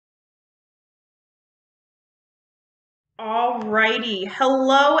Alrighty.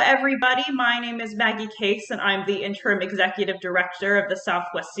 Hello, everybody. My name is Maggie Case, and I'm the Interim Executive Director of the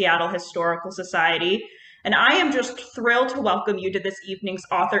Southwest Seattle Historical Society. And I am just thrilled to welcome you to this evening's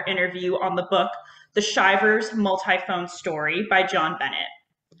author interview on the book, The Shyvers Multiphone Story by John Bennett.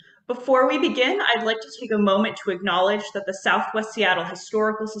 Before we begin, I'd like to take a moment to acknowledge that the Southwest Seattle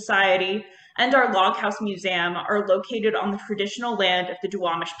Historical Society and our Log House Museum are located on the traditional land of the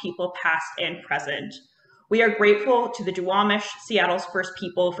Duwamish people past and present. We are grateful to the Duwamish, Seattle's first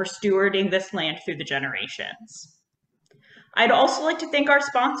people, for stewarding this land through the generations. I'd also like to thank our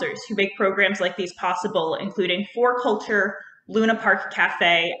sponsors who make programs like these possible, including For Culture, Luna Park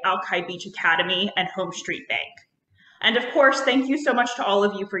Cafe, Alki Beach Academy, and Home Street Bank. And of course, thank you so much to all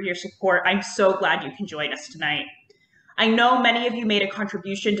of you for your support. I'm so glad you can join us tonight. I know many of you made a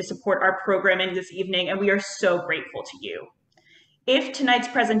contribution to support our programming this evening, and we are so grateful to you. If tonight's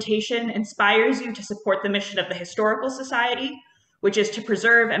presentation inspires you to support the mission of the Historical Society, which is to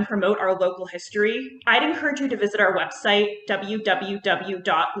preserve and promote our local history, I'd encourage you to visit our website,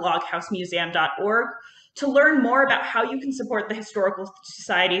 www.loghousemuseum.org, to learn more about how you can support the Historical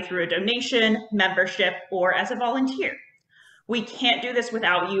Society through a donation, membership, or as a volunteer. We can't do this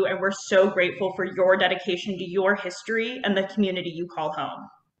without you, and we're so grateful for your dedication to your history and the community you call home.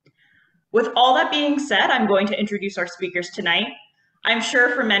 With all that being said, I'm going to introduce our speakers tonight. I'm sure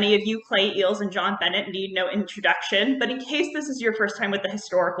for many of you, Clay Eels and John Bennett need no introduction, but in case this is your first time with the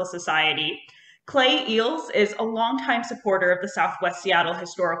Historical Society, Clay Eels is a longtime supporter of the Southwest Seattle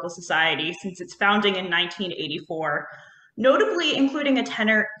Historical Society since its founding in 1984, notably including a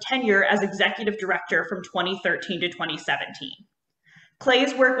tenure as executive director from 2013 to 2017.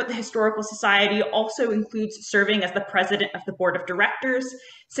 Clay's work with the Historical Society also includes serving as the president of the board of directors,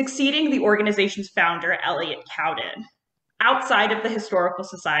 succeeding the organization's founder, Elliott Cowden. Outside of the Historical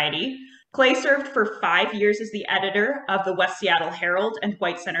Society, Clay served for 5 years as the editor of the West Seattle Herald and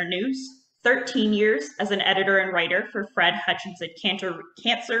White Center News, 13 years as an editor and writer for Fred Hutchinson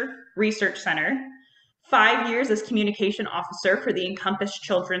Cancer Research Center, 5 years as communication officer for the Encompass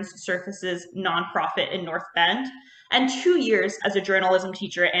Children's Services nonprofit in North Bend, and 2 years as a journalism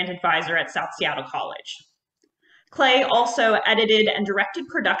teacher and advisor at South Seattle College. Clay also edited and directed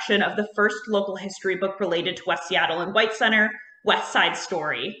production of the first local history book related to West Seattle and White Center, West Side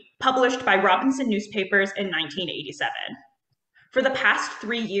Story, published by Robinson Newspapers in 1987. For the past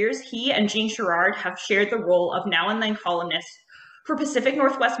 3 years, he and Jean Sherrard have shared the role of now and then columnist for Pacific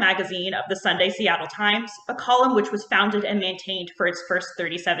Northwest Magazine of the Sunday Seattle Times, a column which was founded and maintained for its first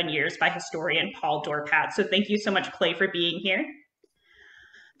 37 years by historian Paul Dorpat. So thank you so much, Clay, for being here.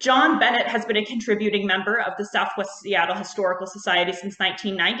 John Bennett has been a contributing member of the Southwest Seattle Historical Society since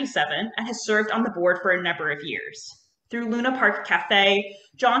 1997 and has served on the board for a number of years. Through Luna Park Cafe,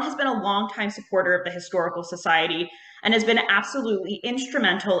 John has been a longtime supporter of the Historical Society and has been absolutely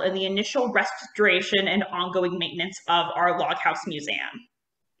instrumental in the initial restoration and ongoing maintenance of our Log House Museum.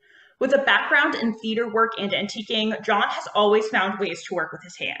 With a background in theater work and antiquing, John has always found ways to work with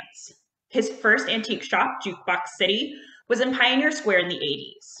his hands. His first antique shop, Jukebox City, was in Pioneer Square in the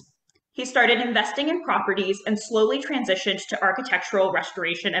 80s. He started investing in properties and slowly transitioned to architectural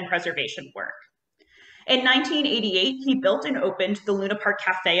restoration and preservation work. In 1988, he built and opened the Luna Park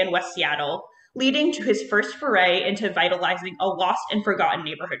Cafe in West Seattle, leading to his first foray into vitalizing a lost and forgotten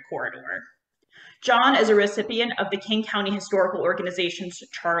neighborhood corridor. John is a recipient of the King County Historical Organization's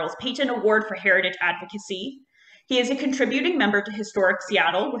Charles Payton Award for Heritage Advocacy. He is a contributing member to Historic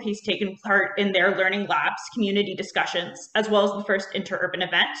Seattle, where he's taken part in their learning labs, community discussions, as well as the first interurban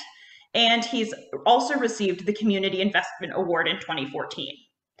event. And he's also received the Community Investment Award in 2014.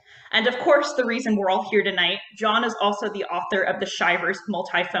 And of course, the reason we're all here tonight, John is also the author of the Shyvers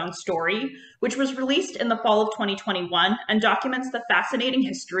Multiphone Story, which was released in the fall of 2021 and documents the fascinating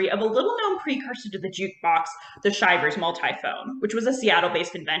history of a little-known precursor to the jukebox, the Shyvers Multiphone, which was a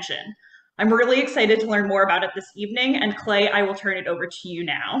Seattle-based invention. I'm really excited to learn more about it this evening, and Clay, I will turn it over to you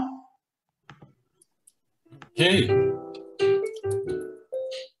now. Okay.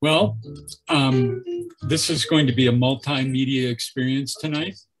 Well, this is going to be a multimedia experience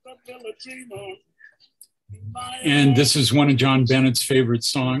tonight. And this is one of John Bennett's favorite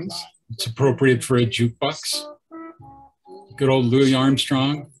songs. It's appropriate for a jukebox. Good old Louis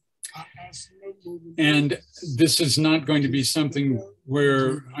Armstrong. And this is not going to be something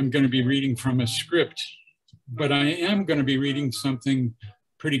where I'm going to be reading from a script, but I am going to be reading something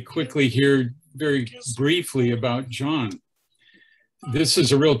pretty quickly here, very briefly about John. This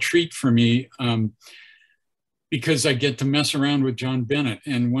is a real treat for me because I get to mess around with John Bennett.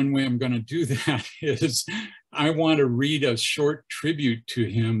 And one way I'm going to do that is I want to read a short tribute to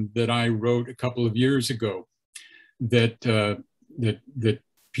him that I wrote a couple of years ago. that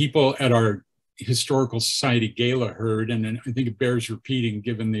people at our Historical Society Gala heard, and I think it bears repeating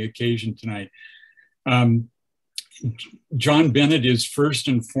given the occasion tonight. John Bennett is first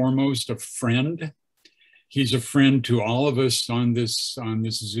and foremost a friend. He's a friend to all of us on this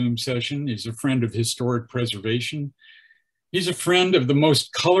Zoom session. He's a friend of historic preservation. He's a friend of the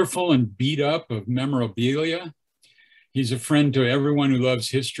most colorful and beat up of memorabilia. He's a friend to everyone who loves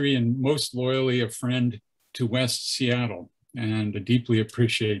history, and most loyally a friend to West Seattle. And I deeply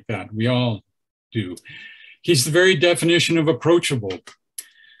appreciate that. We all do. He's the very definition of approachable.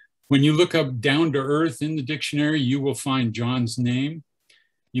 When you look up down to earth in the dictionary, you will find John's name.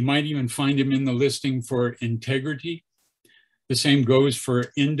 You might even find him in the listing for integrity. The same goes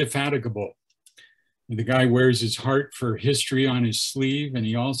for indefatigable. The guy wears his heart for history on his sleeve, and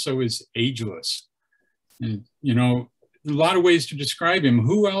he also is ageless. And, you know, a lot of ways to describe him.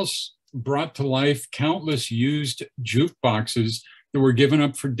 Who else brought to life countless used jukeboxes that were given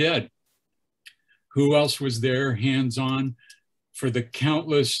up for dead? Who else was there hands-on for the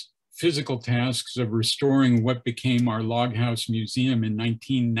countless physical tasks of restoring what became our Log House Museum in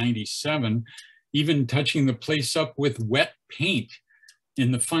 1997, even touching the place up with wet paint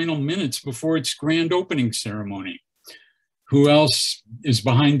in the final minutes before its grand opening ceremony? Who else is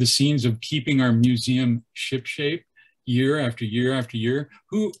behind the scenes of keeping our museum shipshape year after year after year?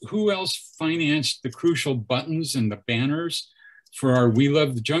 Who else financed the crucial buttons and the banners for our We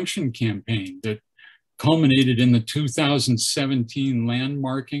Love the Junction campaign that culminated in the 2017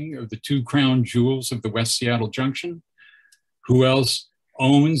 landmarking of the two crown jewels of the West Seattle Junction? Who else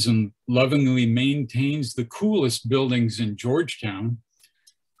owns and lovingly maintains the coolest buildings in Georgetown?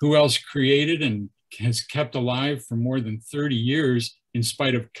 Who else created and has kept alive for more than 30 years, in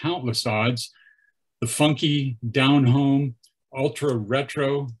spite of countless odds, the funky, down-home,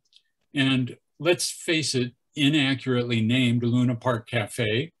 ultra-retro, and let's face it, inaccurately named Luna Park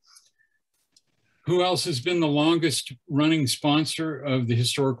Cafe? Who else has been the longest running sponsor of the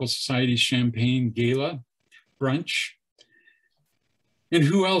Historical Society's Champagne Gala brunch? And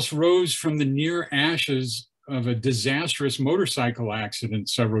who else rose from the near ashes of a disastrous motorcycle accident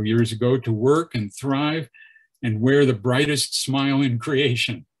several years ago to work and thrive and wear the brightest smile in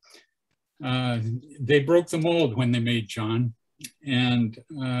creation? They broke the mold when they made John. And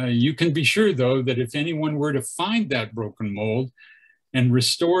you can be sure, though, that if anyone were to find that broken mold and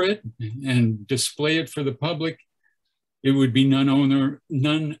restore it and display it for the public, it would be none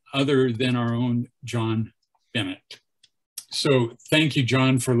other than our own John Bennett. So thank you,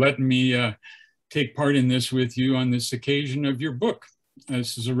 John, for letting me take part in this with you on this occasion of your book.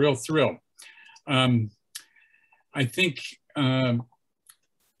 This is a real thrill. I think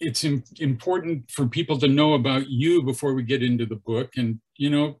it's important for people to know about you before we get into the book. And, you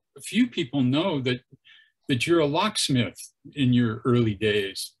know, a few people know that you're a locksmith in your early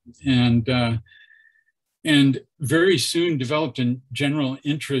days, and very soon developed a general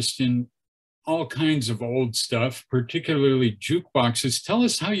interest in all kinds of old stuff, particularly jukeboxes. Tell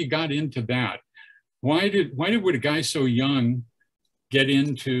us how you got into that. Why would a guy so young get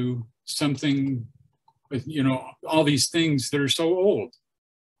into something, you know, all these things that are so old?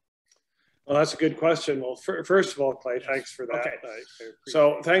 Well, that's a good question. Well, first of all, Clay, thanks for that. Okay.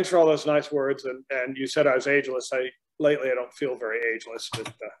 So thanks for all those nice words. And you said I was ageless. Lately, I don't feel very ageless,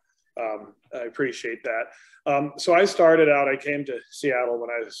 but I appreciate that. So I started out, I came to Seattle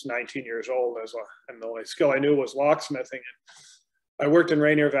when I was 19 years old, and the only skill I knew was locksmithing. And I worked in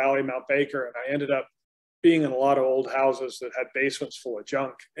Rainier Valley, Mount Baker, and I ended up being in a lot of old houses that had basements full of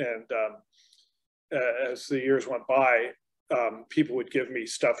junk. And as the years went by, people would give me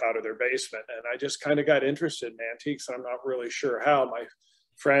stuff out of their basement, and I just kind of got interested in antiques. I'm not really sure how. My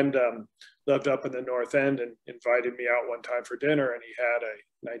friend lived up in the North End and invited me out one time for dinner, and he had a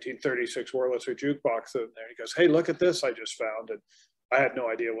 1936 Wurlitzer jukebox in there. He goes, "Hey, look at this I just found." And I had no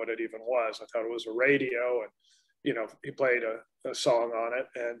idea what it even was. I thought it was a radio, and you know, he played a song on it,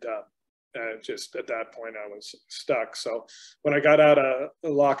 and just at that point I was stuck. So when I got out of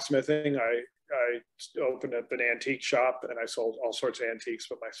locksmithing, I opened up an antique shop, and I sold all sorts of antiques,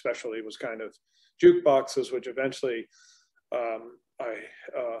 but my specialty was kind of jukeboxes, which eventually I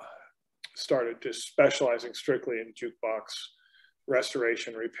started just specializing strictly in jukebox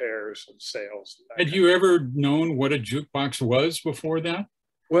restoration, repairs, and sales. Had you ever known what a jukebox was before that?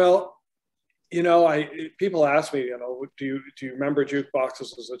 Well, you know, people ask me, you know, do you remember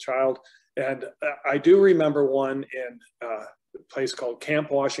jukeboxes as a child? And I do remember one in a place called Camp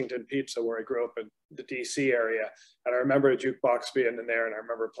Washington Pizza, where I grew up in the DC area. And I remember a jukebox being in there, and I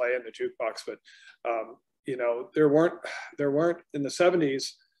remember playing the jukebox. But you know, there weren't in the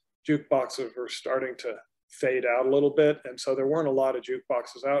 70s. Jukeboxes were starting to fade out a little bit. And so there weren't a lot of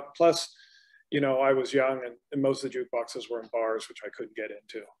jukeboxes out. Plus, I was young, and most of the jukeboxes were in bars, which I couldn't get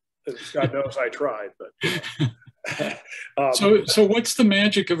into. God knows I tried, but so what's the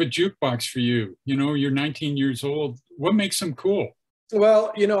magic of a jukebox for you? You're 19 years old. What makes them cool?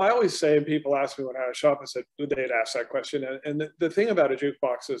 Well, I always say, and people ask me when I was shop, I said they'd ask that question, and the thing about a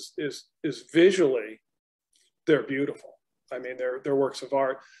jukebox is visually, they're beautiful. I mean, they're works of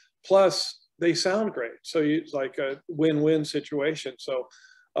art. Plus, they sound great. So it's like a win-win situation. So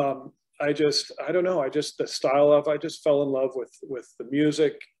I don't know. I just fell in love with the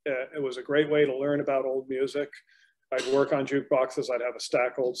music. It was a great way to learn about old music. I'd work on jukeboxes. I'd have a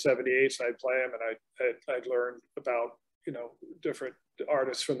stack of old 78s. I'd play them, and I'd learn about different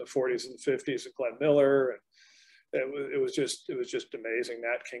artists from the 40s and 50s, and Glenn Miller, and it was just amazing.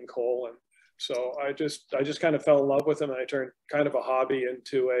 Nat King Cole, and so I just kind of fell in love with them, and I turned kind of a hobby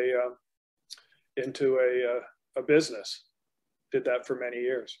into a business. Did that for many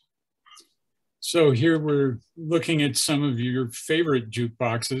years. So here we're looking at some of your favorite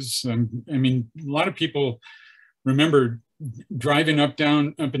jukeboxes. I mean, a lot of people remember driving up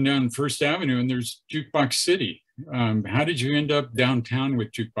and down First Avenue, and there's Jukebox City. How did you end up downtown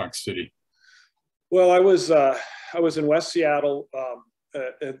with Jukebox City? Well, I was in West Seattle,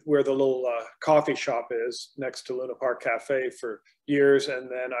 where the little coffee shop is next to Luna Park Cafe for years,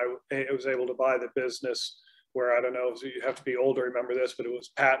 and then I was able to buy the business where, I don't know, you have to be older to remember this, but it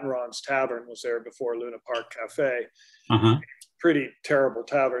was Patron's Tavern was there before Luna Park Cafe. Pretty terrible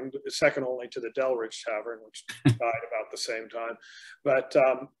tavern, second only to the Delridge Tavern, which died about the same time. But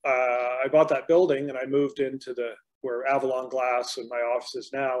I bought that building, and I moved into where Avalon Glass and my office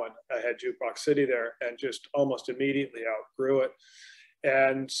is now, and I had Jukebox City there, and just almost immediately outgrew it.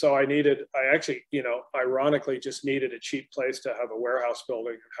 And so I actually, ironically just needed a cheap place to have a warehouse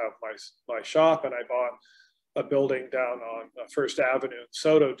building and have my shop. And I bought a building down on First Avenue in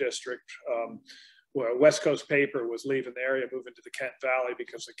Soto District, where West Coast Paper was leaving the area, moving to the Kent Valley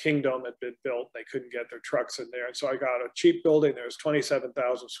because the Kingdom had been built. They couldn't get their trucks in there. And so I got a cheap building. There was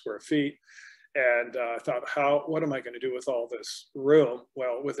 27,000 square feet. And I thought, what am I going to do with all this room?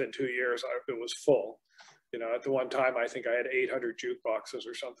 Well, within 2 years, it was full. At the one time, I think I had 800 jukeboxes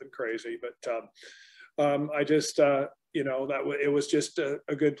or something crazy. But I just, it was just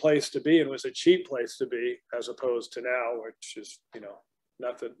a good place to be. And it was a cheap place to be, as opposed to now, which is,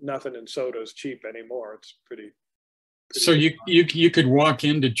 nothing in Soto is cheap anymore. It's pretty so you could walk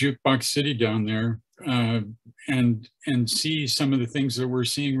into Jukebox City down there and see some of the things that we're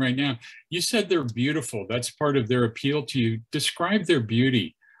seeing right now. You said they're beautiful. That's part of their appeal to you. Describe their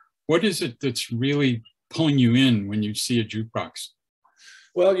beauty. What is it that's really pulling you in when you see a jukebox?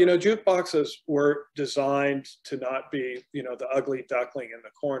 Well, jukeboxes were designed to not be, the ugly duckling in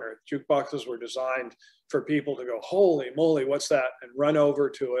the corner. Jukeboxes were designed for people to go, holy moly, what's that? And run over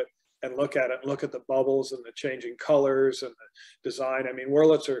to it and look at it, and look at the bubbles and the changing colors and the design. I mean,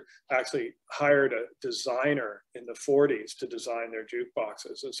 Wurlitzer actually hired a designer in the 40s to design their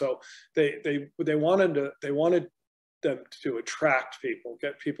jukeboxes. And so they wanted them to attract people,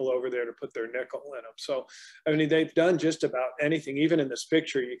 get people over there to put their nickel in them. So, I mean, they've done just about anything. Even in this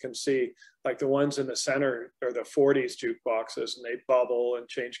picture, you can see like the ones in the center are the 40s jukeboxes, and they bubble and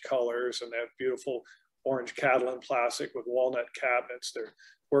change colors, and they have beautiful orange Catalan plastic with walnut cabinets. They're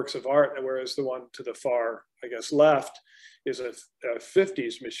works of art. And whereas the one to the far, I guess, left is a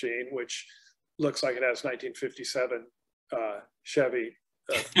 50s machine, which looks like it has 1957 Chevy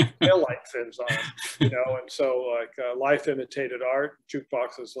taillight fins on it, and so like life imitated art,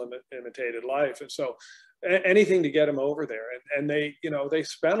 jukeboxes imitated life. And so anything to get them over there. And they, they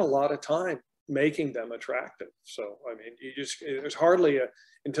spent a lot of time making them attractive. So, I mean, there's hardly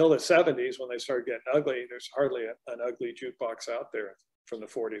until the 70s when they started getting ugly, there's hardly an ugly jukebox out there from the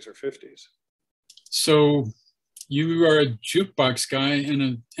 40s or 50s. So you are a jukebox guy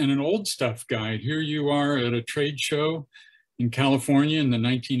and an old stuff guy. Here you are at a trade show in California in the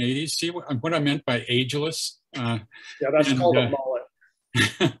 1980s. See what I meant by ageless? Yeah, that's called a mullet.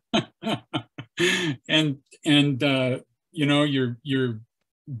 and you're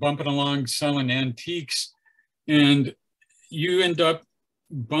bumping along selling antiques, and you end up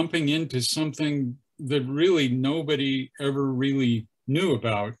bumping into something that really nobody ever really knew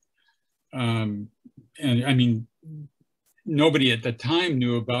about. And I mean, nobody at the time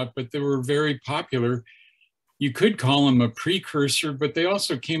knew about, but they were very popular. You could call them a precursor, but they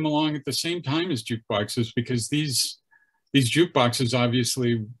also came along at the same time as jukeboxes, because these jukeboxes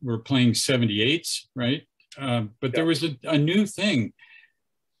obviously were playing 78s, right? But there was a new thing,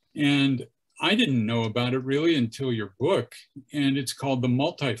 and I didn't know about it really until your book, and it's called the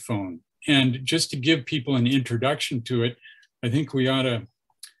Multiphone. And just to give people an introduction to it, I think we ought to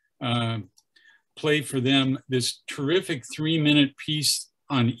play for them this terrific 3-minute piece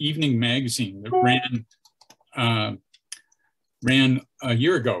on Evening Magazine that ran a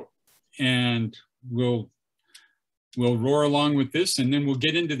year ago. And we'll roar along with this, and then we'll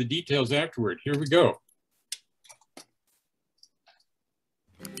get into the details afterward. Here we go.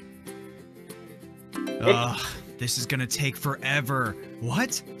 Ugh, this is gonna take forever.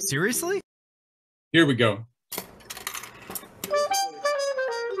 What? Seriously? Here we go.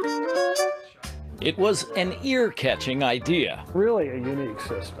 It was an ear-catching idea. Really a unique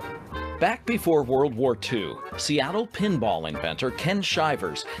system. Back before World War II, Seattle pinball inventor Ken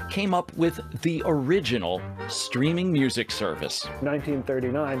Shyvers came up with the original streaming music service.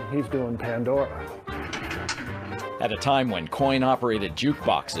 1939, he's doing Pandora. At a time when coin-operated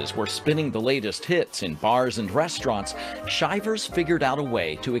jukeboxes were spinning the latest hits in bars and restaurants, Shyvers figured out a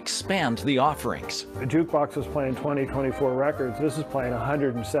way to expand the offerings. The jukebox is playing 20, 24 records. This is playing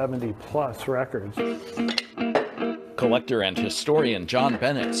 170 plus records. Collector and historian John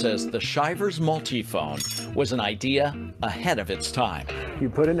Bennett says the Shyvers Multiphone was an idea ahead of its time. You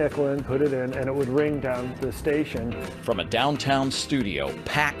put a nickel in, put it in, and it would ring down the station. From a downtown studio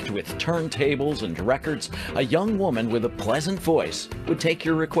packed with turntables and records, a young woman with a pleasant voice would take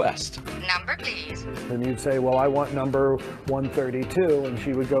your request. Number, please. And you'd say, well, I want number 132, and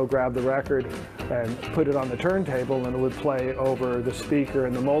she would go grab the record and put it on the turntable, and it would play over the speaker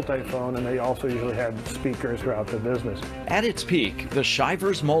and the multiphone, and they also usually had speakers throughout the business. At its peak, the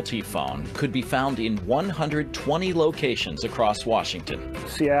Shyvers Multiphone could be found in 120 locations across Washington.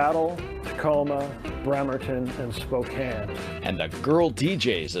 Seattle, Tacoma, Bremerton, and Spokane. And the girl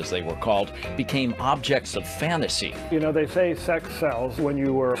DJs, as they were called, became objects of fantasy. You know, they say sex sells. When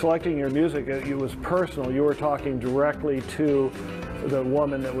you were selecting your music, it was personal. You were talking directly to the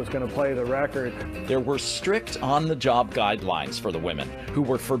woman that was going to play the record. There were strict on-the-job guidelines for the women, who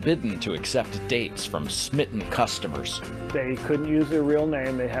were forbidden to accept dates from smitten customers. They couldn't use their real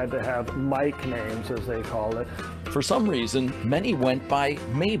name. They had to have mic names, as they called it. For some reason, many went by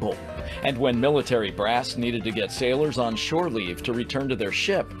Mabel. And when military brass needed to get sailors on shore leave to return to their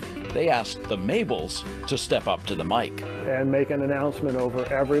ship, they asked the Mabels to step up to the mic and make an announcement over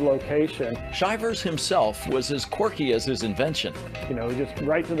every location. Shyvers himself was as quirky as his invention. You know, just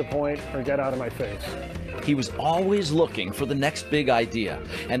right to the point or get out of my face. He was always looking for the next big idea,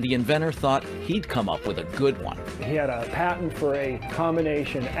 and the inventor thought he'd come up with a good one. He had a patent for a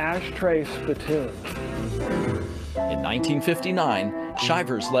combination ashtray spittoon. In 1959,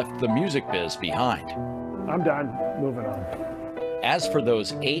 Shyvers left the music biz behind. I'm done. Moving on. As for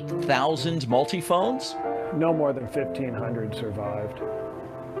those 8,000 multiphones, no more than 1,500 survived.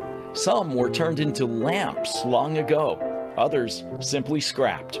 Some were turned into lamps long ago. Others simply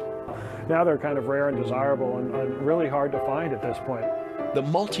scrapped. Now they're kind of rare and desirable and really hard to find at this point. The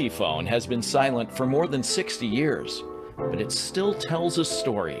multiphone has been silent for more than 60 years, but it still tells a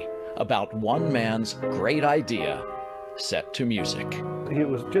story about one man's great idea set to music. He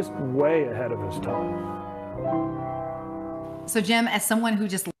was just way ahead of his time. So Jim, as someone who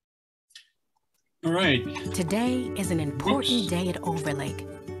just... All right. Today is an important day at Overlake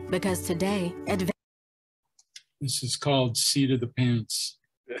because today... This is called Seat of the Pants.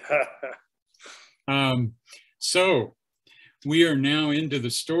 So we are now into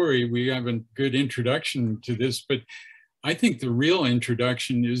the story. We have a good introduction to this, but I think the real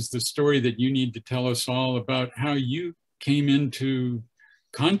introduction is the story that you need to tell us all about how you came into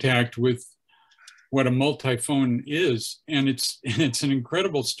contact with what a multiphone is. And it's an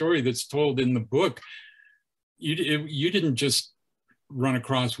incredible story that's told in the book. You didn't just run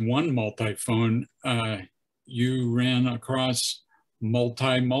across one multiphone, you ran across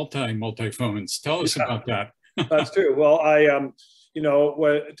multiphones. Tell us about that. That's true. Well, you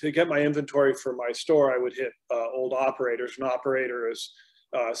know, to get my inventory for my store, I would hit old operators. An operator is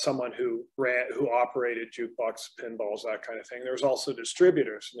someone who operated jukebox, pinballs, that kind of thing. There was also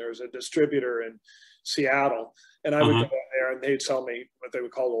distributors. And there was a distributor in Seattle, and I would go in there and they'd sell me what they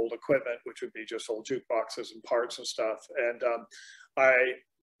would call old equipment, which would be just old jukeboxes and parts and stuff. And I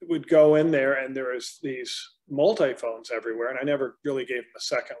would go in there and there was these multiphones everywhere, and I never really gave them a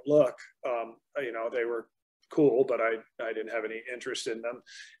second look. You know, they were cool, but I didn't have any interest in them.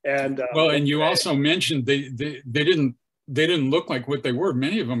 And well, and you also mentioned they didn't look like what they were.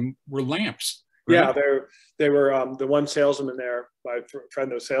 Many of them were lamps. Right? Yeah, they were the one salesman there, my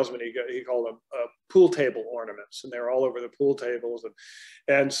friend, the salesman, he called them pool table ornaments, and they were all over the pool tables.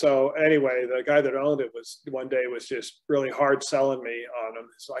 And so anyway, the guy that owned it was just really hard selling me on them.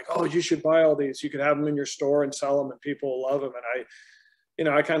 It's like, oh, you should buy all these. You could have them in your store and sell them, and people will love them. And you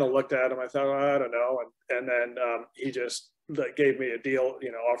know, I kind of looked at him. I thought, well, I don't know. And then he just gave me a deal,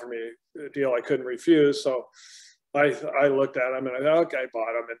 you know, offered me a deal I couldn't refuse. So I looked at him and I thought, okay, I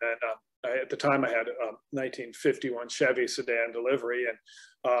bought him. And then at the time I had a 1951 Chevy sedan delivery,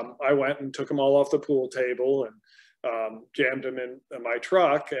 and I went and took them all off the pool table and jammed them in my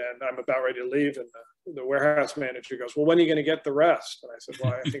truck, and I'm about ready to leave. And the warehouse manager goes, well, when are you going to get the rest? And I said,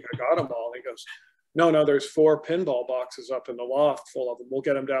 well, I think I got them all. And he goes, no, there's 4 pinball boxes up in the loft full of them. We'll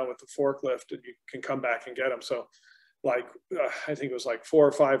get them down with the forklift and you can come back and get them. So like, I think it was like 4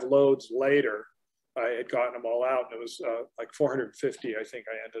 or 5 loads later, I had gotten them all out, and it was like 450, I think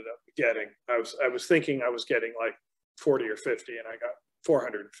I ended up getting. I was thinking I was getting like 40 or 50, and I got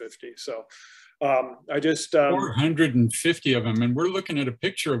 450. So I just 450 of them, and we're looking at a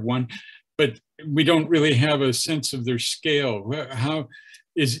picture of one, but we don't really have a sense of their scale. How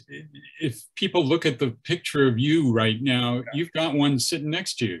is, if people look at the picture of you right now, you've got one sitting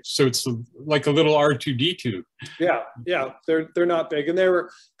next to you, so it's like a little R2D2. Yeah, they're not big, and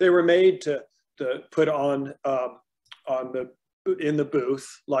they were made to put on in the booth.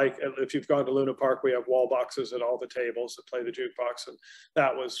 Like if you've gone to Luna Park, we have wall boxes at all the tables that play the jukebox, and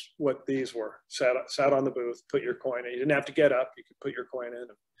that was what these were. Sat on the booth, put your coin in. You didn't have to get up. You could put your coin in and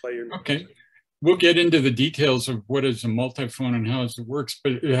play your music. Okay, we'll get into the details of what is a multiphone and how does it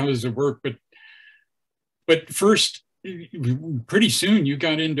work. But first, pretty soon you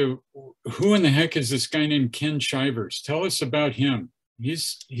got into, who in the heck is this guy named Ken Shyvers? Tell us about him.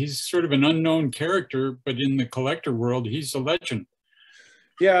 He's sort of an unknown character, but in the collector world, he's a legend.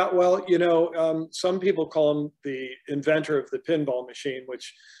 Yeah, well, you know, some people call him the inventor of the pinball machine,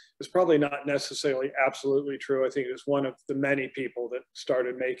 which is probably not necessarily absolutely true. I think it was one of the many people that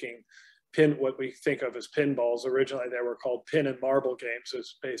started making what we think of as pinballs. Originally, they were called pin and marble games.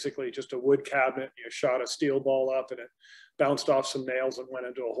 It's basically just a wood cabinet. You shot a steel ball up and it bounced off some nails and went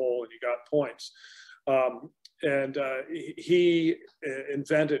into a hole and you got points. And he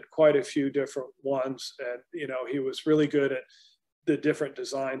invented quite a few different ones. And, you know, he was really good at the different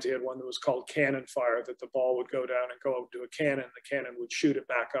designs. He had one that was called cannon fire, that the ball would go down and go to a cannon. The cannon would shoot it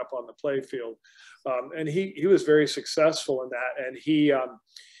back up on the play field. And he was very successful in that. And he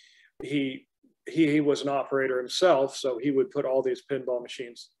was an operator himself, so he would put all these pinball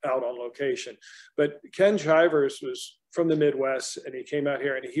machines out on location. But Ken Shyvers was from the Midwest, and he came out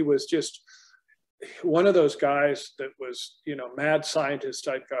here, and he was just one of those guys that was, you know, mad scientist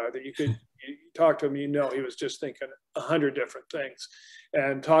type guy that you talk to him, you know, he was just thinking 100 different things.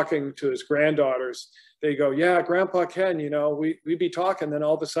 And talking to his granddaughters, they go, yeah, Grandpa Ken, you know, we'd be talking, then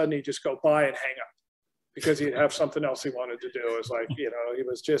all of a sudden he'd just go by and hang up because he'd have something else he wanted to do. It was like, you know, he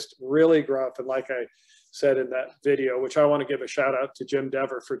was just really gruff. And like I said in that video, which I want to give a shout out to Jim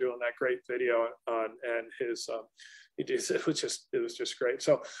Dever for doing that great video on, and his, it was just great.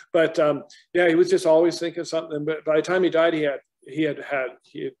 So, but yeah, he was just always thinking something. But by the time he died, he had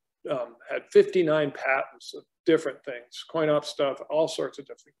 59 patents of different things, coin op stuff, all sorts of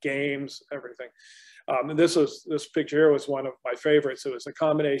different games, everything. And this picture here was one of my favorites. It was a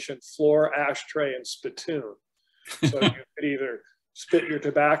combination floor, ashtray, and spittoon. So you could either spit your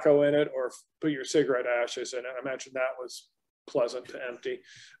tobacco in it or put your cigarette ashes in it. I mentioned that was pleasant to empty,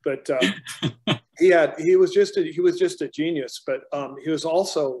 but he was just a genius. But he was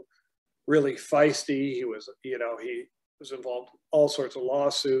also really feisty. He was, you know, he was involved in all sorts of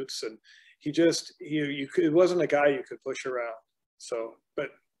lawsuits, and it wasn't a guy you could push around. So, but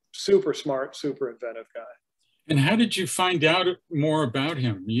super smart, super inventive guy. And how did you find out more about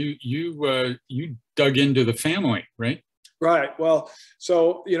him? You dug into the family, right? Right. Well,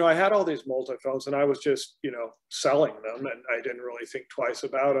 so, you know, I had all these multiphones and I was just, you know, selling them, and I didn't really think twice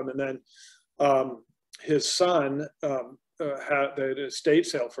about them. And then his son had the estate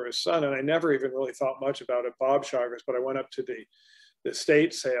sale for his son, and I never even really thought much about it, Bob Shyvers, but I went up to the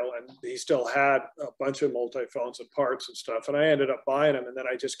estate sale and he still had a bunch of multiphones and parts and stuff, and I ended up buying them. And then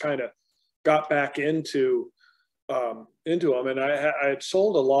I just kind of got back into them, and I had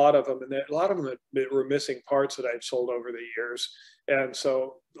sold a lot of them, and a lot of them were missing parts that I'd sold over the years. And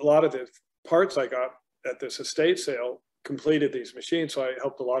so a lot of the parts I got at this estate sale completed these machines. So I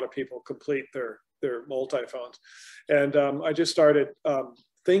helped a lot of people complete their multiphones. And I just started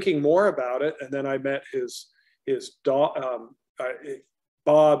thinking more about it. And then I met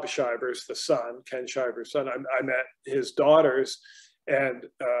Bob Shyvers, the son, Ken Shyvers' son. I met his daughters, and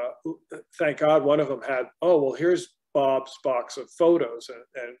thank God one of them had, oh, well, here's Bob's box of photos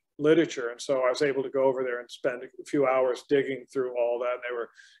and literature. And so I was able to go over there and spend a few hours digging through all that. And they were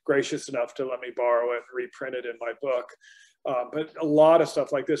gracious enough to let me borrow it and reprint it in my book. But a lot of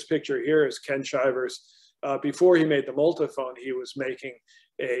stuff, like this picture here is Ken Shyvers before he made the Multiphone, he was making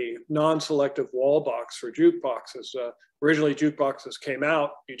a non-selective wall box for jukeboxes. Originally, jukeboxes came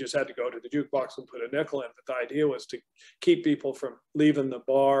out, you just had to go to the jukebox and put a nickel in, but the idea was to keep people from leaving the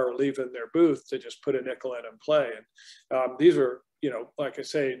bar or leaving their booth to just put a nickel in and play. And these were, like I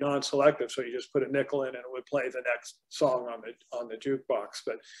say, non-selective, so you just put a nickel in and it would play the next song on the jukebox.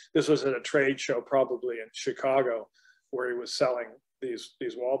 But this was at a trade show, probably in Chicago, where he was selling these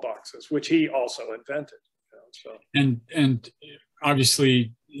wall boxes, which he also invented. So. And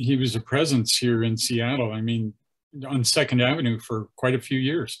obviously he was a presence here in Seattle. I mean, on 2nd Avenue for quite a few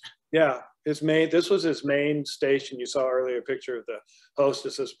years. Yeah, this was his main station. You saw earlier a picture of the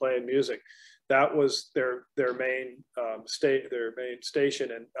hostesses playing music. That was their main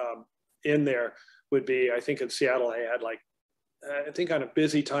station, and in there would be, I think in Seattle they had I think on a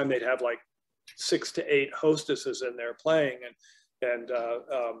busy time they'd have 6 to 8 hostesses in there playing, and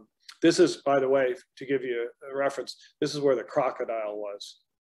this is, by the way, to give you a reference, this is where the Crocodile was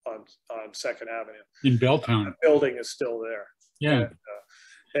on 2nd Avenue. In Belltown. The building is still there. Yeah.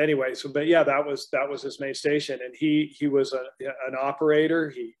 And, anyway, but yeah, that was his main station, and he was an operator.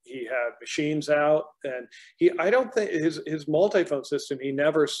 He had machines out, and I don't think his multiphone system he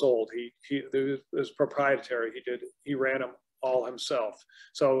never sold. It was proprietary. He ran them all himself.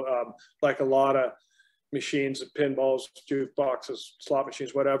 So like a lot of machines, pinballs, jukeboxes, slot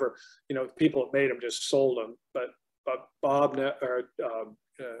machines, whatever, people that made them just sold them. But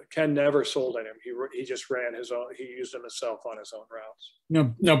Ken never sold any. He just ran his own. He used them himself on his own routes.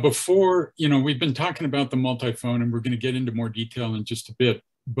 Now before, we've been talking about the Multiphone, and we're going to get into more detail in just a bit.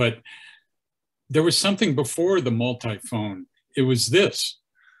 But there was something before the Multiphone. It was this.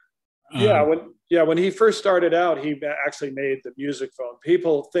 When he first started out, he actually made the music phone.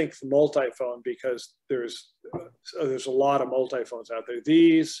 People think the Multiphone because there's a lot of Multiphones out there.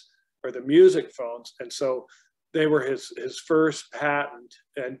 These are the music phones, and so they were his first patent.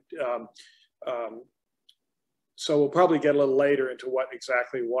 And so we'll probably get a little later into what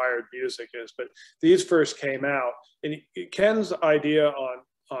exactly wired music is. But these first came out, and Ken's idea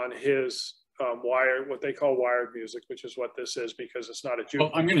on his what they call wired music, which is what this is, because it's not a jukebox.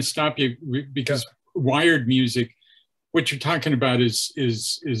 Well, I'm going to stop you because wired music, what you're talking about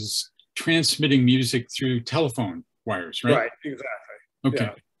is transmitting music through telephone wires, right? Right, exactly. Okay.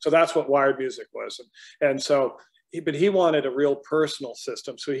 Yeah. So that's what wired music was, and so, but he wanted a real personal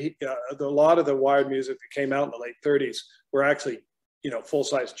system. So a lot of the wired music that came out in the late 30s were actually,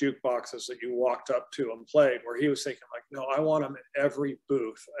 full-size jukeboxes that you walked up to and played, where he was thinking no, I want them in every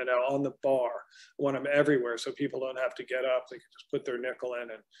booth and on the bar. I want them everywhere so people don't have to get up. They can just put their nickel in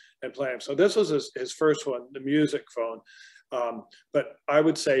and play them. So this was his first one, the music phone. But I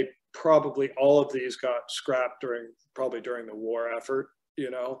would say probably all of these got scrapped during the war effort,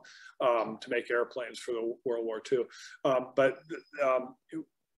 to make airplanes for the World War II.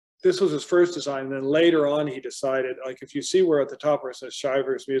 This was his first design. And then later on, he decided, if you see where at the top where it says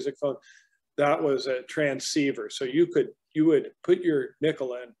Shyvers Music Phone, that was a transceiver. So you would put your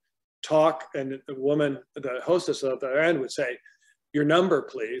nickel in, talk, and the hostess at the other end would say, "Your number,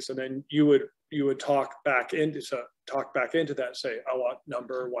 please," and then you would talk back into that and say, "I want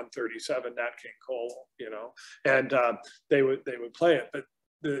number 137, Nat King Cole," and they would play it. But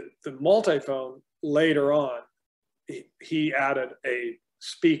the Multiphone later on, he added a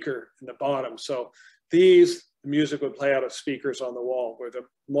speaker in the bottom. So the music would play out of speakers on the wall, where the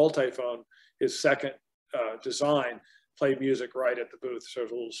Multiphone, his second design, played music right at the booth. So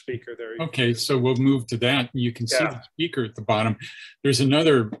there's a little speaker there. Okay, so we'll move to that. You can see the speaker at the bottom. There's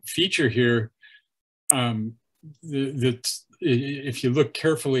another feature here that if you look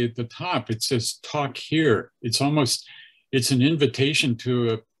carefully at the top, it says "Talk Here." It's an invitation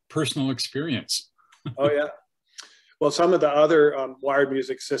to a personal experience. Oh yeah. Well, some of the other wired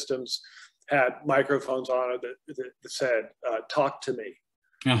music systems had microphones on it that said "Talk to me."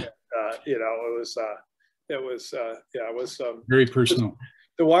 Yeah. It was very personal.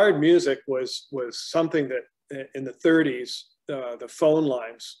 The wired music was something that in the 30s, the phone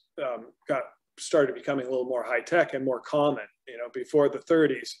lines started becoming a little more high tech and more common. Before the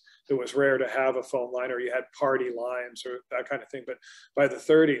 30s, it was rare to have a phone line, or you had party lines or that kind of thing. But by the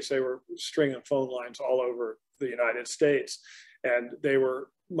 30s, they were stringing phone lines all over the United States, and they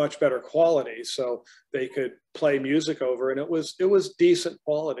were much better quality, so they could play music over, and it was decent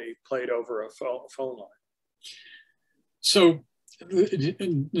quality played over a phone line. So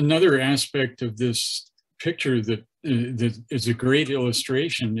another aspect of this picture that is a great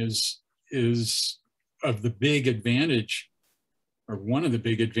illustration is of the big advantage, or one of the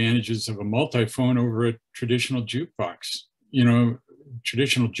big advantages of a multiphone over a traditional jukebox.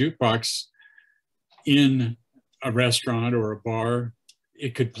 Traditional jukebox in a restaurant or a bar,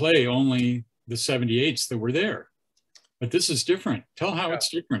 it could play only the 78s that were there. But this is different. Tell how it's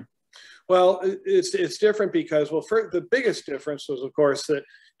different. Well, it's different because, well, the biggest difference was, of course, that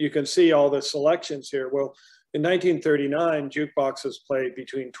you can see all the selections here. Well, in 1939, jukeboxes played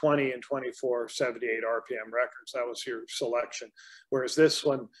between 20 and 24 78 RPM records. That was your selection. Whereas this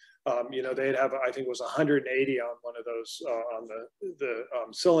one, you know, they'd have, I think it was 180 on one of those, on the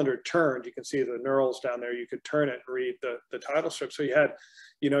cylinder turned. You can see the knurls down there. You could turn it and read the title strip. So you had,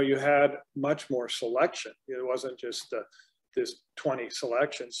 you know, you had much more selection. It wasn't just this 20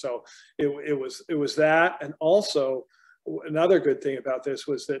 selections. So it was that. And also another good thing about this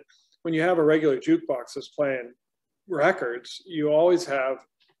was that when you have a regular jukebox that's playing records, you always have,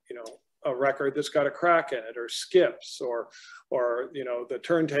 you know, a record that's got a crack in it or skips or you know, the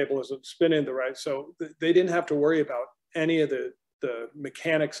turntable isn't spinning the right. So they didn't have to worry about any of the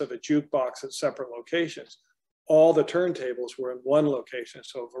mechanics of a jukebox at separate locations. All the turntables were in one location.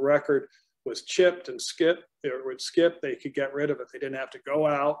 So if a record was chipped and skipped, or would skip, they could get rid of it. They didn't have to go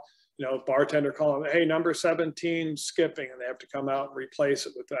out, you know, bartender calling, hey, number 17 skipping, and they have to come out and replace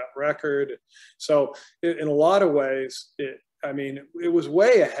it with that record. So in a lot of ways, I mean, it was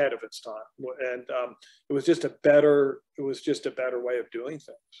way ahead of its time, and it was just a better way of doing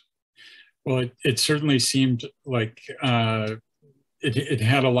things. Well, it certainly seemed like it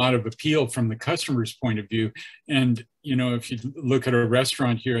had a lot of appeal from the customer's point of view. And, you know, if you look at a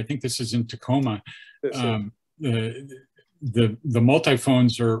restaurant here, I think this is in Tacoma, the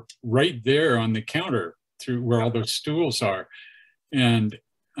Multiphones are right there on the counter through where all those stools are. And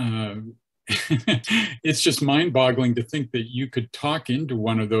it's just mind-boggling to think that you could talk into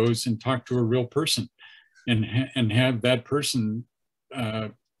one of those and talk to a real person and have that person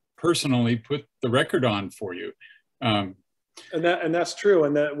personally put the record on for you. And that's true.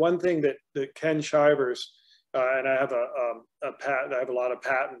 And that one thing that Ken Shyvers, and I have a patent, I have a lot of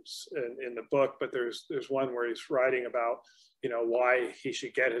patents in the book, but there's one where he's writing about, you know, why he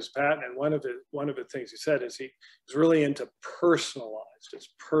should get his patent. And one of the things he said is he's really into personalized.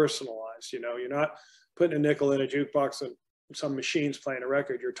 It's personalized. You know, you're not putting a nickel in a jukebox and some machine's playing a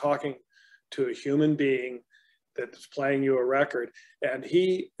record. You're talking to a human being that's playing you a record. And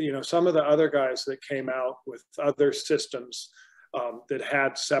he, you know, some of the other guys that came out with other systems that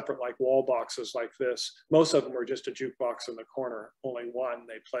had separate, like wall boxes like this, most of them were just a jukebox in the corner, only one,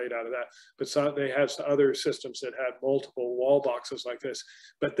 they played out of that. But some, they had other systems that had multiple wall boxes like this,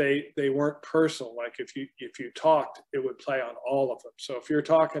 but they weren't personal. Like if you talked, it would play on all of them. So if you're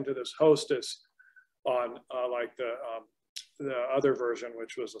talking to this hostess on like the other version,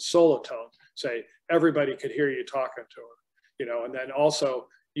 which was a solitone, say everybody could hear you talking to her, you know, and then also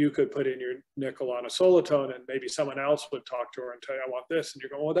you could put in your nickel on a solitone and maybe someone else would talk to her and tell you, I want this. And you're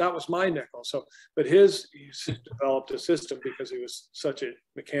going, well, that was my nickel. So, but he's developed a system because he was such a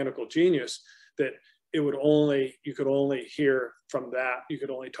mechanical genius that you could only hear from that. You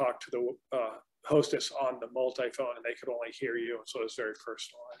could only talk to the hostess on the multiphone and they could only hear you. And so it's very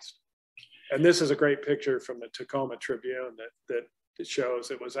personalized. And this is a great picture from the Tacoma Tribune that it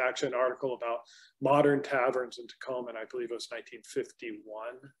shows. It was actually an article about modern taverns in Tacoma, and I believe it was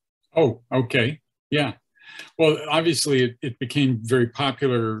 1951. Oh, okay. Yeah. Well, obviously it became very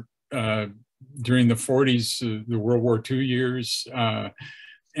popular during the 40s, the World War II years,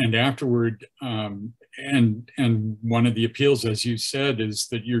 and afterward. And one of the appeals, as you said, is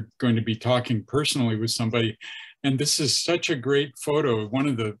that you're going to be talking personally with somebody. And this is such a great photo. One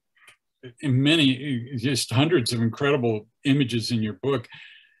of the many, just hundreds of incredible images in your book.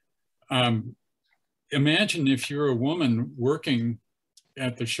 Imagine if you're a woman working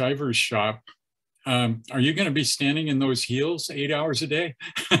at the Shyvers shop, are you going to be standing in those heels 8 hours a day?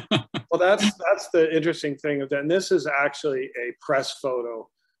 Well, that's the interesting thing of that. And this is actually a press photo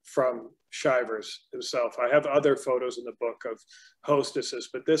from Shyvers himself. I have other photos in the book of hostesses,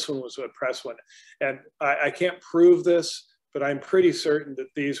 but this one was a press one. And I can't prove this, but I'm pretty certain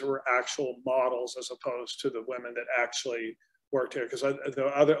that these were actual models as opposed to the women that actually worked here. Because a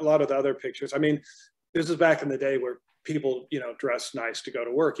lot of the other pictures, I mean, this is back in the day where people, you know, dressed nice to go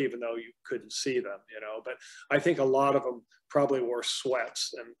to work, even though you couldn't see them, you know. But I think a lot of them probably wore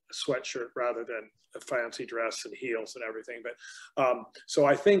sweats and a sweatshirt rather than a fancy dress and heels and everything. But so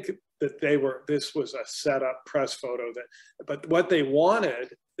I think that this was a set up press photo but what they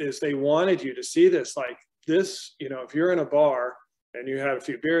wanted is they wanted you to see this like, this, you know, if you're in a bar and you had a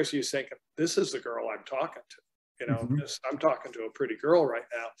few beers, you think, this is the girl I'm talking to, you know, I'm talking to a pretty girl right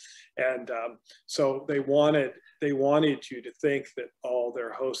now. And so they wanted you to think that all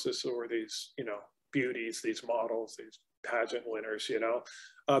their hostesses were these, you know, beauties, these models, these pageant winners, you know.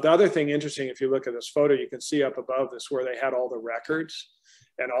 The other thing interesting, if you look at this photo, you can see up above this where they had all the records,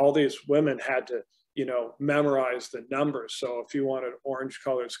 and all these women had to, you know, memorize the numbers. So if you wanted Orange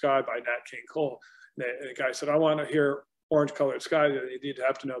Colored Sky by Nat King Cole, the guy said, I want to hear Orange Colored Sky. You'd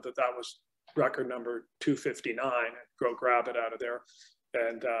have to know that that was record number 259 and go grab it out of there.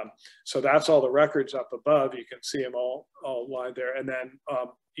 And so that's all the records up above. You can see them all lined there. And then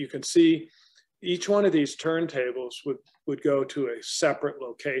you can see each one of these turntables would go to a separate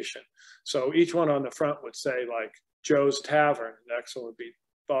location. So each one on the front would say like Joe's Tavern. The next one would be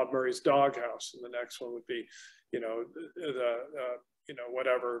Bob Murray's Doghouse. And the next one would be, you know, you know,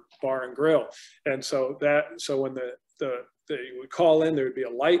 whatever bar and grill. And so when you would call in, there would be a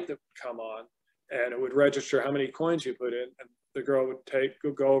light that would come on and it would register how many coins you put in. And the girl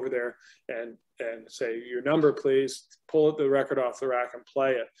would go over there and say, your number, please, pull the record off the rack and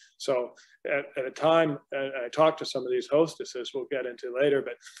play it. So at a time, and I talked to some of these hostesses we'll get into later,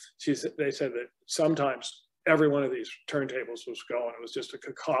 but they said that sometimes every one of these turntables was going. It was just a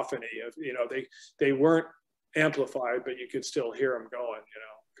cacophony of, you know, they weren't amplified, but you could still hear them going, you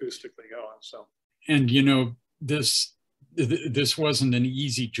know, acoustically going. So, and you know, this wasn't an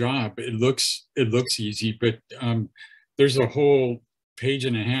easy job. It looks easy, but there's a whole page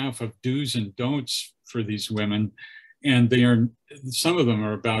and a half of do's and don'ts for these women, and some of them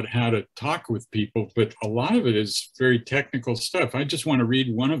are about how to talk with people, but a lot of it is very technical stuff. I just want to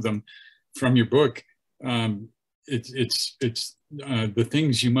read one of them from your book. It's the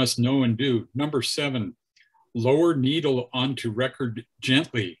things you must know and do. Number 7, lower needle onto record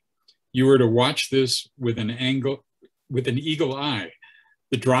gently. You are to watch this with an eagle eye.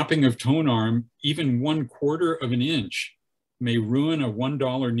 The dropping of tone arm, even 1/4 of an inch, may ruin a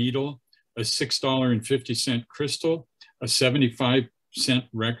 $1 needle, a $6.50 crystal, a 75-cent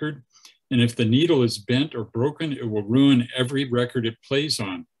record. And if the needle is bent or broken, it will ruin every record it plays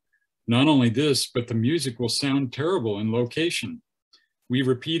on. Not only this, but the music will sound terrible in location. We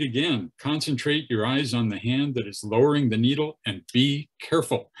repeat again, concentrate your eyes on the hand that is lowering the needle and be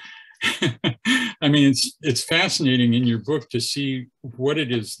careful. I mean, it's fascinating in your book to see what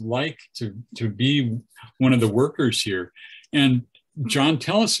it is like to be one of the workers here. And John,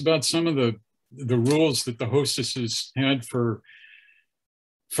 tell us about some of the rules that the hostesses had for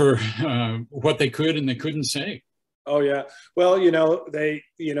what they could and they couldn't say. Oh yeah. Well, you know,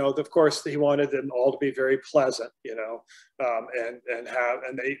 of course he wanted them all to be very pleasant, you know, and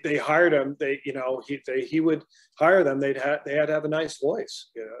they hired him. He would hire them. They had to have a nice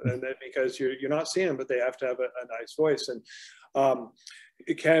voice, you know, and then because you're not seeing them, but they have to have a nice voice. And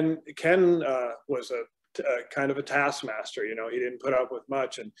Ken was a kind of a taskmaster, you know. He didn't put up with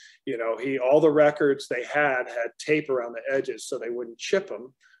much, and you know, all the records they had tape around the edges so they wouldn't chip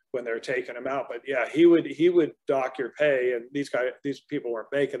them when they're taking them out. But yeah, he would dock your pay, and these people weren't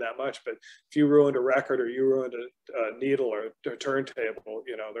making that much, but if you ruined a record or you ruined a needle or a turntable,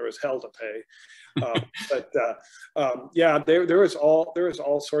 you know, there was hell to pay. Yeah, there was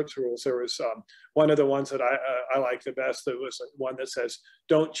all sorts of rules. There was one of the ones that I like the best. There was one that says,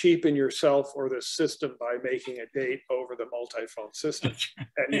 don't cheapen yourself or the system by making a date over the multiphone system.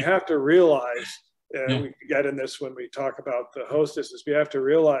 And you have to realize, and we can get in this when we talk about the hostesses, we have to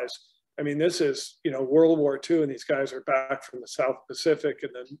realize, I mean, this is, you know, World War II, and these guys are back from the South Pacific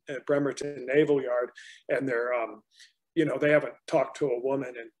and then at Bremerton Naval Yard, and they're, you know, they haven't talked to a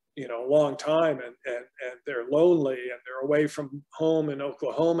woman in, you know, a long time, and they're lonely, and they're away from home in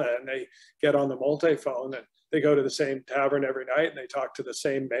Oklahoma, and they get on the multiphone and they go to the same tavern every night and they talk to the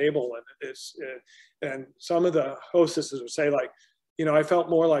same Mabel, and and some of the hostesses would say, like, you know, I felt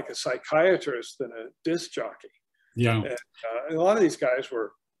more like a psychiatrist than a disc jockey. Yeah. And a lot of these guys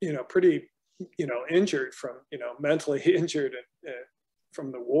were, you know, pretty, you know, injured from, you know, mentally injured and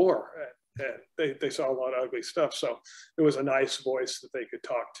from the war. And they saw a lot of ugly stuff. So it was a nice voice that they could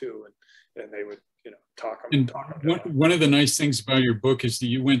talk to, and they would, you know, talk them down. One of the nice things about your book is that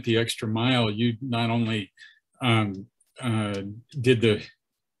you went the extra mile. You not only did the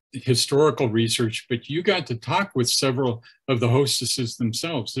historical research, but you got to talk with several of the hostesses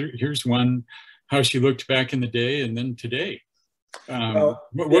themselves. Here's one, how she looked back in the day and then today. What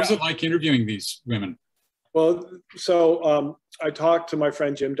was it like interviewing these women? Well, so I talked to my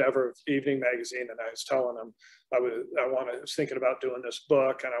friend Jim Dever of Evening Magazine, and I was telling him I was thinking about doing this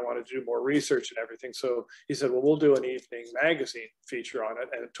book, and I wanted to do more research and everything. So he said, well, we'll do an Evening Magazine feature on it.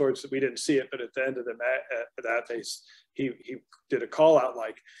 And we didn't see it, but at the end of he did a call out,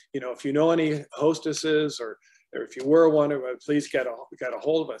 like, you know, if you know any hostesses or if you were one, please get a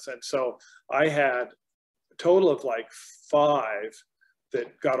hold of us. And so I had a total of like 5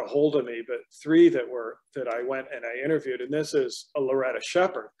 that got a hold of me, but 3 that I went and I interviewed. And this is a Loretta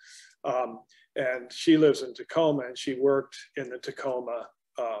Shepherd. And she lives in Tacoma, and she worked in the Tacoma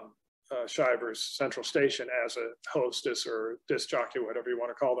Shyvers Central Station as a hostess or disc jockey, whatever you want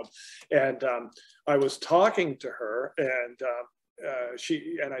to call them. And I was talking to her, and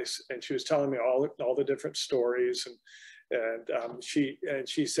she was telling me all the different stories, and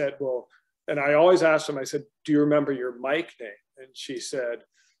she said, well, and I always asked them, I said, do you remember your mic name? And she said,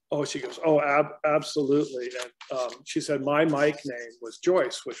 oh, she goes, oh, absolutely. And she said, my mic name was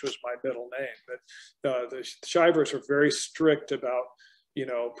Joyce, which was my middle name. But the Shyvers are very strict about, you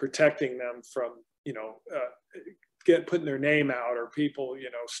know, protecting them from, you know, putting their name out, or people,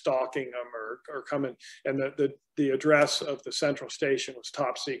 you know, stalking them or coming. And the address of the central station was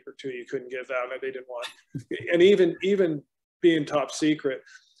top secret too. You couldn't give that. They didn't want, and even being top secret,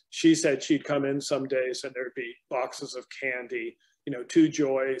 she said she'd come in some days and there'd be boxes of candy, you know, to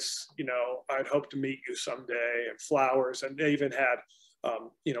Joyce, you know, I'd hope to meet you someday, and flowers. And they even had,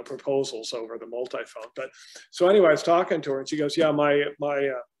 you know, proposals over the multiphone. But so anyway, I was talking to her, and she goes, yeah, my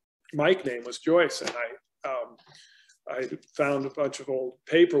mic name was Joyce. And I found a bunch of old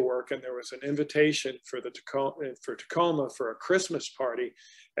paperwork, and there was an invitation for Tacoma for a Christmas party.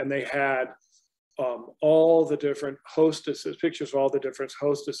 And they had all the different hostesses, pictures of all the different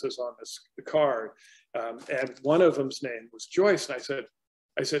hostesses on the card. And one of them's name was Joyce. And I said,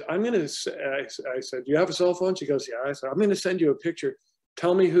 I said, do you have a cell phone? She goes, yeah. I said, I'm going to send you a picture.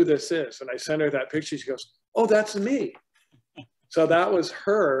 Tell me who this is. And I sent her that picture. She goes, oh, that's me. So that was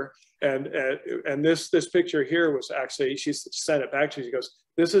her. And this picture here was actually, she sent it back to me. She goes,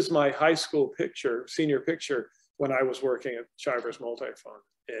 this is my high school picture, senior picture, when I was working at Shyvers Multiphone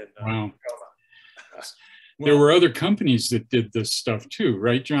in wow. There were other companies that did this stuff too,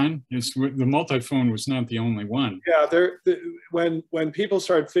 right, John? The Multiphone was not the only one. Yeah, when people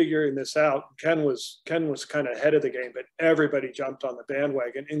started figuring this out, Ken was kind of ahead of the game, but everybody jumped on the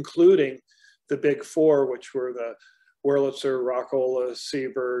bandwagon, including the big 4, which were the Wurlitzer, Rockola,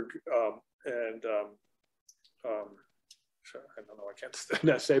 Seeberg, and I don't know, I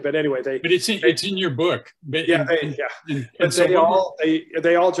can't say, but anyway, But it's in your book. But yeah,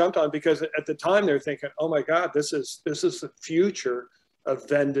 they all jumped on, because at the time they're thinking, oh my God, this is the future of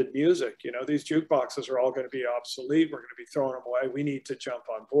vended music. You know, these jukeboxes are all going to be obsolete. We're going to be throwing them away. We need to jump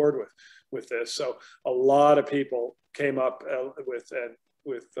on board with this. So a lot of people came up with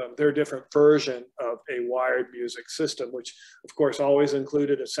their different version of a wired music system, which of course always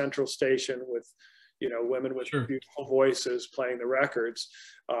included a central station with, you know, women with sure. beautiful voices playing the records.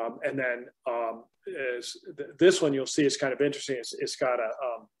 And then this one you'll see is kind of interesting. It's got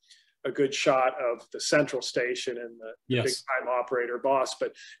a good shot of the central station and the yes. big time operator boss.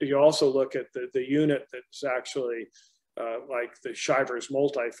 But if you also look at the unit that's actually like the Shyvers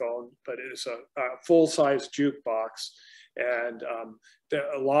Multiphone, but it is a full-size jukebox. And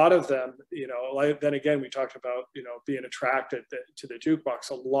a lot of them, you know, then again, we talked about, you know, being attracted to the jukebox.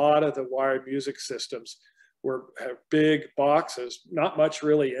 A lot of the wired music systems have big boxes, not much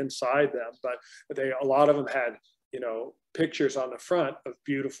really inside them, but a lot of them had, you know, pictures on the front of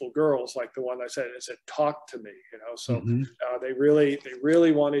beautiful girls, like the one I said, it said, talk to me, you know. So mm-hmm. They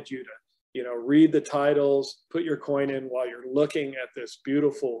really wanted you to, you know, read the titles, put your coin in while you're looking at this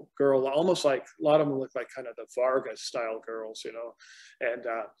beautiful girl, almost like a lot of them look like kind of the Vargas style girls, you know, and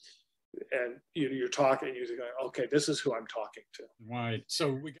you're talking, you're going, okay, this is who I'm talking to. Right.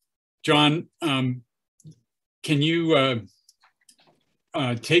 So, John, can you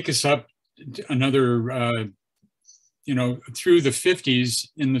take us up another, you know, through the 50s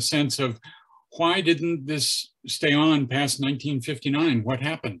in the sense of why didn't this stay on past 1959? What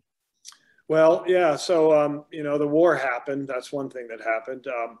happened? Well, yeah, so, you know, the war happened. That's one thing that happened.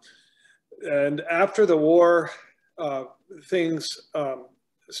 And after the war, things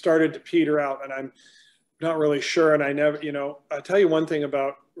started to peter out, and I'm not really sure. And I never, you know, I'll tell you one thing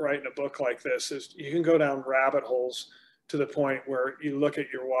about writing a book like this is you can go down rabbit holes to the point where you look at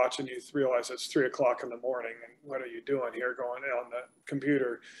your watch and you realize it's 3 o'clock in the morning. And what are you doing here going on the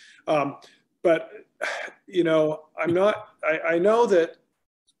computer? But, you know, I know that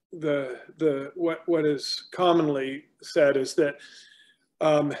what is commonly said is that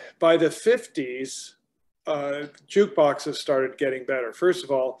by the 50s, jukeboxes started getting better. First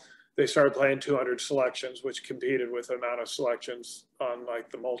of all, they started playing 200 selections, which competed with the amount of selections on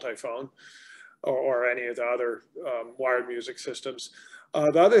like the Multiphone or any of the other wired music systems.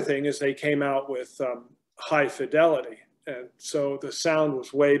 The other thing is they came out with high fidelity. And so the sound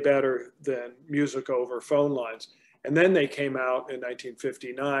was way better than music over phone lines. And then they came out in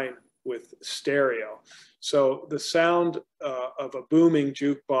 1959 with stereo. So the sound of a booming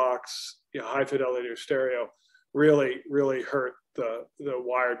jukebox, high fidelity or stereo, really hurt the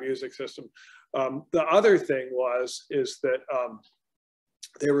wired music system. The other thing is that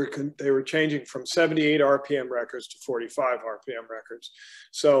they were changing from 78 RPM records to 45 RPM records.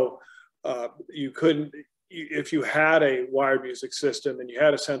 So you couldn't, if you had a wired music system and you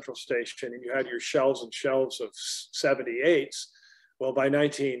had a central station and you had your shelves and shelves of 78s, well, by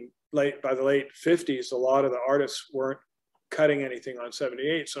the late 50s, a lot of the artists weren't cutting anything on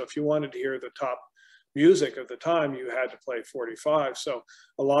 78. So if you wanted to hear the top music of the time, you had to play 45. So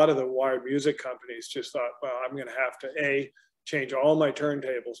a lot of the wired music companies just thought, well, I'm going to have to change all my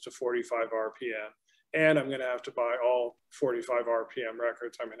turntables to 45 RPM, and I'm going to have to buy all 45 RPM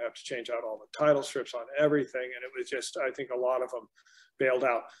records. I'm going to have to change out all the title strips on everything. And it was just, I think a lot of them bailed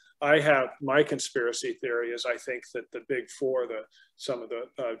out. I have my conspiracy theory is I think that the big four, some of the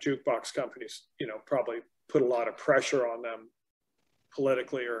jukebox companies, probably put a lot of pressure on them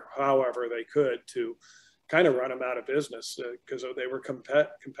politically or however they could to kind of run them out of business because they were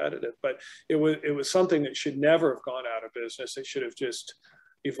competitive. But it was something that should never have gone out of business. It should have just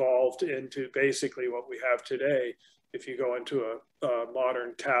evolved into basically what we have today. If you go into a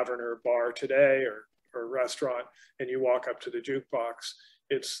modern tavern or bar today or restaurant and you walk up to the jukebox,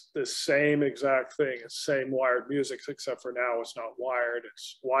 it's the same exact thing. It's same wired music, except for now it's not wired,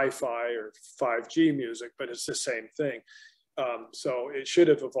 it's Wi-Fi or 5G music, but it's the same thing. So it should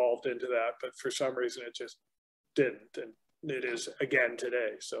have evolved into that, but for some reason it just didn't, and it is again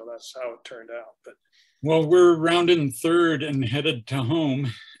today. So that's how it turned out. But well, we're rounding third and headed to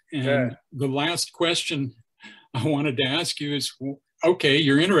home. And okay. The last question I wanted to ask you is, okay,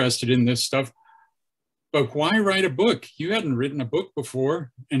 you're interested in this stuff, but why write a book? You hadn't written a book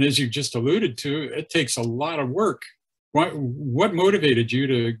before. And as you just alluded to, it takes a lot of work. What motivated you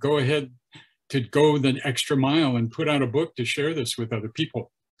to go ahead to go the extra mile and put out a book to share this with other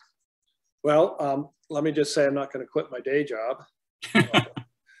people? Well, let me just say I'm not going to quit my day job.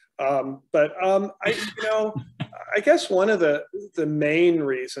 I guess one of the main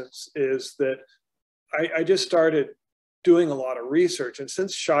reasons is that I just started doing a lot of research. And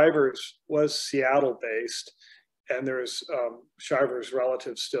since Shyvers was Seattle based, and there's Shyvers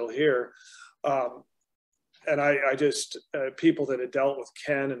relatives still here, and I just, people that had dealt with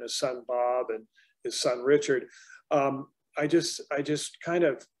Ken and his son Bob and his son Richard, I just kind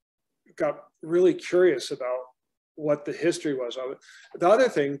of got really curious about what the history was of it. The other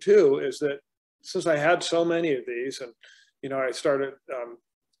thing too is that since I had so many of these, and I started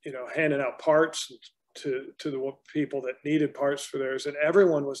handing out parts to the people that needed parts for theirs, and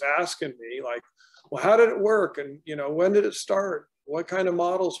everyone was asking me like, well, how did it work, and when did it start, what kind of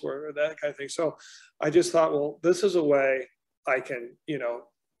models were, that kind of thing. So I just thought, well, this is a way I can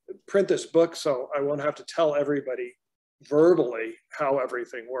print this book so I won't have to tell everybody verbally how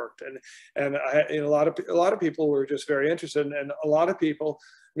everything worked. And a lot of people were just very interested, and a lot of people,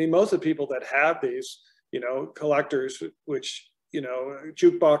 I mean, most of the people that have these, collectors, which,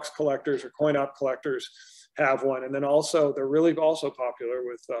 jukebox collectors or coin-op collectors have one. And then also, they're really also popular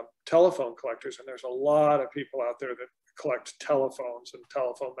with telephone collectors. And there's a lot of people out there that collect telephones and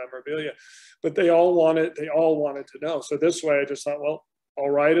telephone memorabilia, but they all wanted to know. So this way I just thought, well, I'll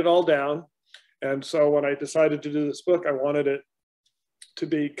write it all down. And so when I decided to do this book, I wanted it to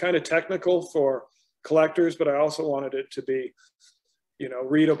be kind of technical for collectors, but I also wanted it to be,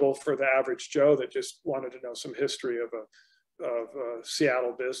 readable for the average Joe that just wanted to know some history of a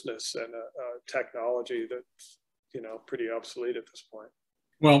Seattle business and a technology that's, pretty obsolete at this point.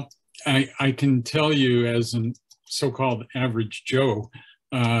 Well, I can tell you as a so-called average Joe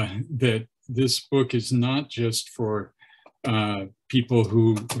that this book is not just for people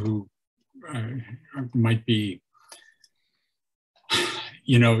who might be,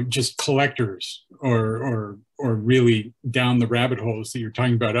 just collectors or really down the rabbit holes that you're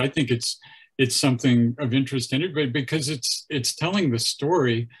talking about. I think it's something of interest to everybody because it's telling the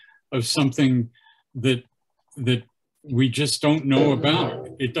story of something that we just don't know about.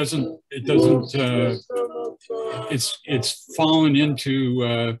 It's fallen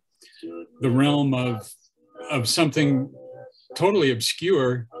into the realm of something totally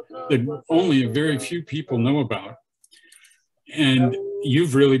obscure that only a very few people know about. And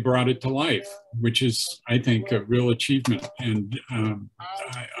you've really brought it to life, which is, I think, a real achievement. And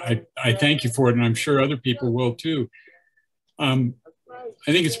I thank you for it, and I'm sure other people will too. I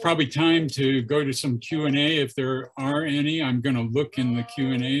think it's probably time to go to some Q&A if there are any. I'm going to look in the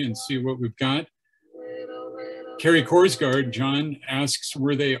Q&A and see what we've got. Carrie Korsgaard, John, asks,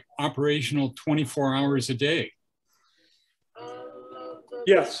 were they operational 24 hours a day?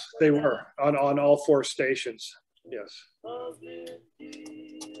 Yes, they were on all 4 stations. Yes.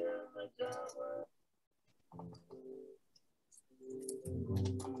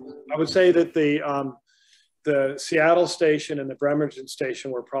 I would say that the Seattle station and the Bremerton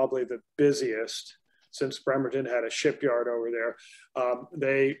station were probably the busiest, since Bremerton had a shipyard over there.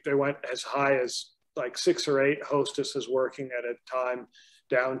 They went as high as like 6 or 8 hostesses working at a time,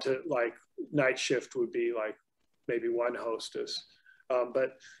 down to like night shift would be like maybe 1 hostess.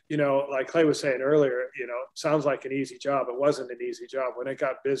 But, you know, like Clay was saying earlier, you know, it sounds like an easy job. It wasn't an easy job. When it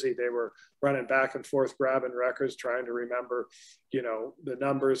got busy, they were running back and forth, grabbing records, trying to remember, you know, the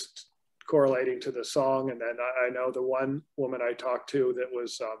numbers correlating to the song. And then I know the one woman I talked to that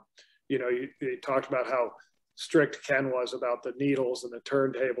was, you know, he talked about how strict Ken was about the needles and the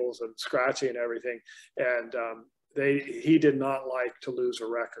turntables and scratching and everything. And he did not like to lose a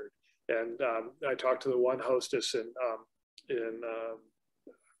record. And I talked to the one hostess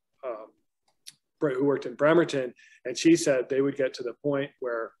who worked in Bremerton, and she said they would get to the point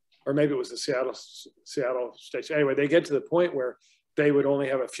where, or maybe it was the Seattle station. Anyway, they get to the point where they would only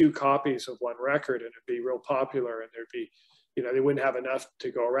have a few copies of one record, and it'd be real popular, and there'd be, you know, they wouldn't have enough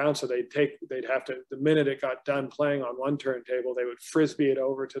to go around. So they'd have to, the minute it got done playing on one turntable, they would frisbee it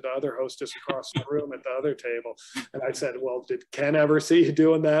over to the other hostess across the room at the other table. And I said, well, did Ken ever see you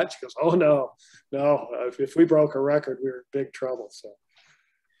doing that? She goes, oh no. If we broke a record, we were in big trouble. So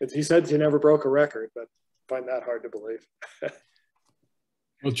he said he never broke a record, but I find that hard to believe.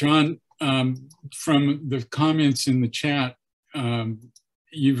 Well, John, from the comments in the chat,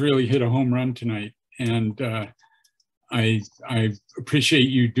 you've really hit a home run tonight. And I appreciate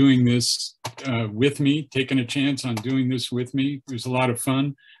you doing this with me, taking a chance on doing this with me. It was a lot of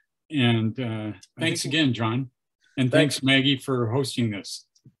fun. And thanks again, John. And thanks, Maggie, for hosting this.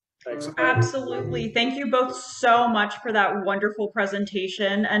 Thanks. Absolutely. Thank you both so much for that wonderful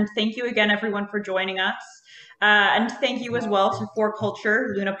presentation. And thank you again, everyone, for joining us. And thank you as well to For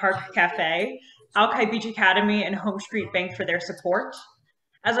Culture, Luna Park Cafe, Alki Beach Academy, and Home Street Bank for their support.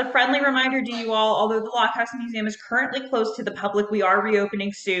 As a friendly reminder to you all, although the Lockhouse Museum is currently closed to the public, we are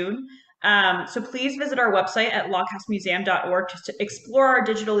reopening soon. So please visit our website at lockhousemuseum.org to explore our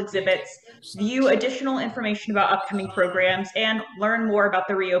digital exhibits, view additional information about upcoming programs, and learn more about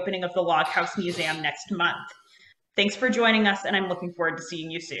the reopening of the Lockhouse Museum next month. Thanks for joining us, and I'm looking forward to seeing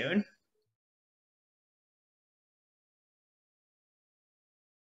you soon.